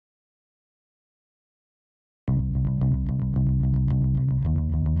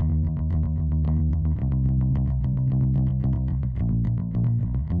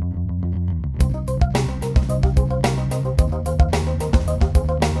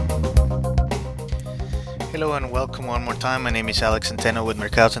Hello and welcome one more time. My name is Alex Centeno with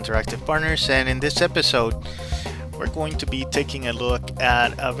Mercados Interactive Partners, and in this episode we're going to be taking a look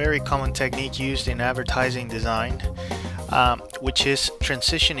at a very common technique used in advertising design, which is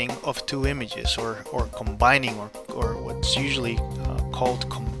transitioning of two images or combining or what's usually called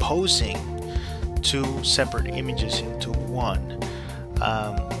composing two separate images into one.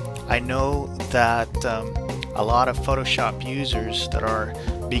 I know that a lot of Photoshop users that are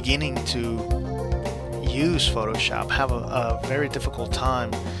beginning to use Photoshop have a very difficult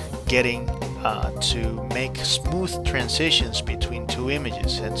time getting to make smooth transitions between two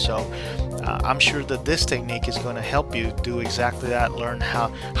images, and so I'm sure that this technique is going to help you do exactly that, learn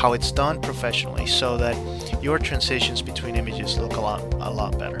how it's done professionally so that your transitions between images look a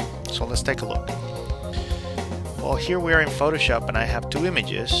lot better. So let's take a look. Well, here we are in Photoshop and I have two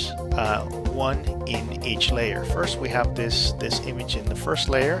images, one in each layer. First we have this image in the first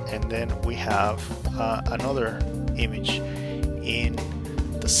layer, and then we have another image in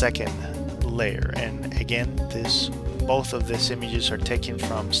the second layer. And again, both of these images are taken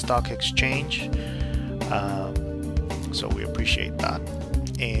from Stock Exchange, so we appreciate that.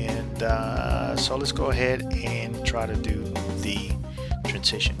 And so let's go ahead and try to do the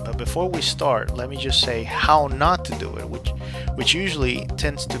transition. But before we start, let me just say how not to do it, which usually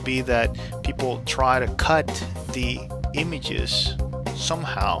tends to be that people try to cut the images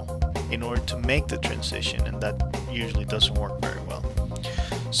somehow in order to make the transition, and that usually doesn't work very well.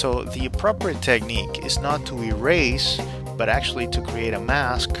 So the appropriate technique is not to erase, but actually to create a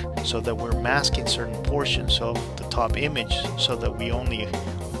mask, so that we're masking certain portions of the top image so that we only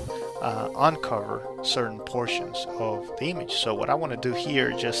uncover certain portions of the image. So what I want to do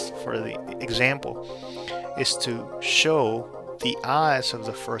here, just for the example, is to show the eyes of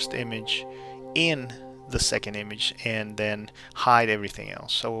the first image in the second image and then hide everything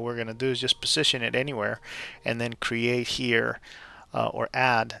else. So what we're going to do is just position it anywhere and then create here or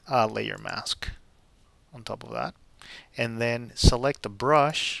add a layer mask on top of that, and then select the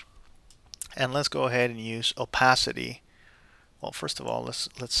brush, and let's go ahead and use opacity. Well, first of all, let's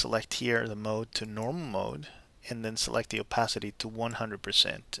select here the mode to normal mode, and then select the opacity to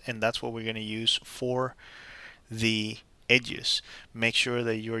 100%, and that's what we're going to use for the edges. Make sure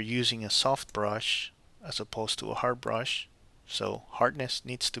that you're using a soft brush as opposed to a hard brush, so hardness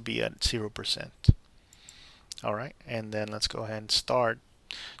needs to be at 0%. Alright, and then let's go ahead and start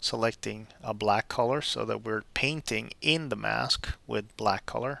selecting a black color so that we're painting in the mask with black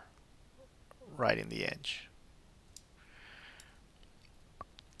color right in the edge.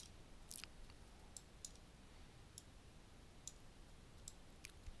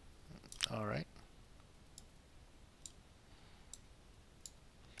 Alright,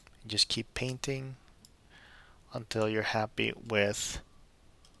 just keep painting until you're happy with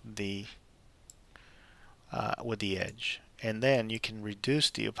the edge, and then you can reduce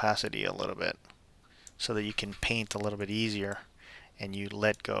the opacity a little bit so that you can paint a little bit easier, and you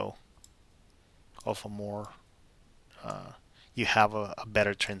let go of a more you have a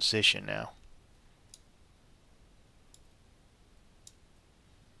better transition now.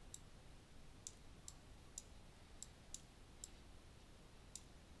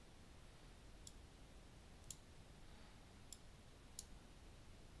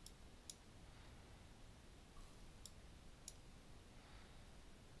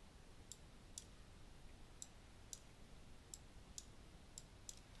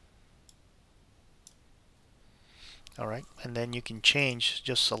 Alright, and then you can change,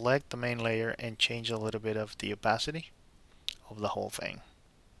 just select the main layer and change a little bit of the opacity of the whole thing.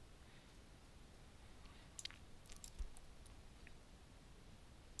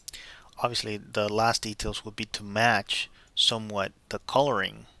 Obviously the last details would be to match somewhat the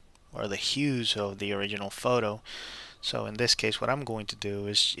coloring or the hues of the original photo. So in this case what I'm going to do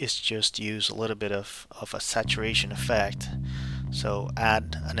is just use a little bit of a saturation effect. So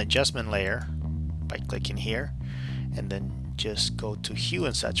add an adjustment layer by clicking here, and then just go to hue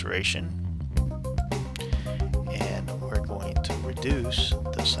and saturation, and we're going to reduce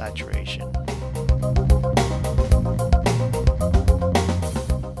the saturation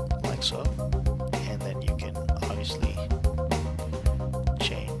like so, and then you can obviously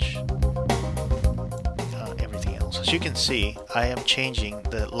change everything else. As you can see, I am changing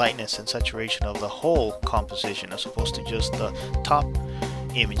the lightness and saturation of the whole composition as opposed to just the top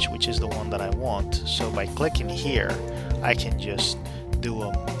image, which is the one that I want. So by clicking here, I can just do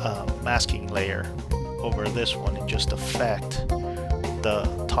a masking layer over this one and just affect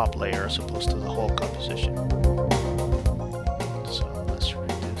the top layer as opposed to the whole composition. So let's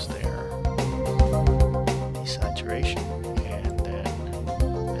reduce their desaturation, and then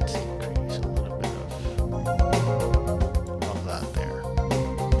let's increase a little bit of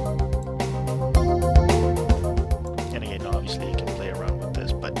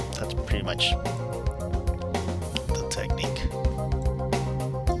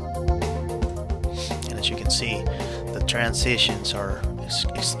you can see, the transitions are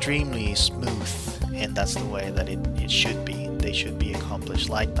extremely smooth, and that's the way that it should be. They should be accomplished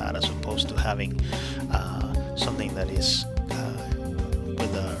like that, as opposed to having something that is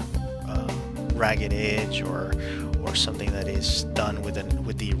with a ragged edge, or something that is done with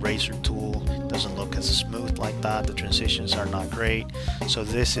the eraser tool. It doesn't look as smooth like that. The transitions are not great. So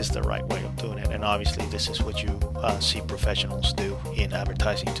this is the right way of doing it, and obviously this is what you see professionals do in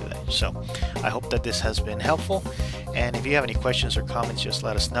advertising today. So I hope that this has been helpful, and if you have any questions or comments, just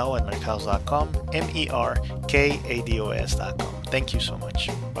let us know at mercados.com, merkados.com. Thank you so much.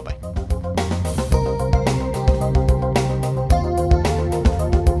 Bye bye.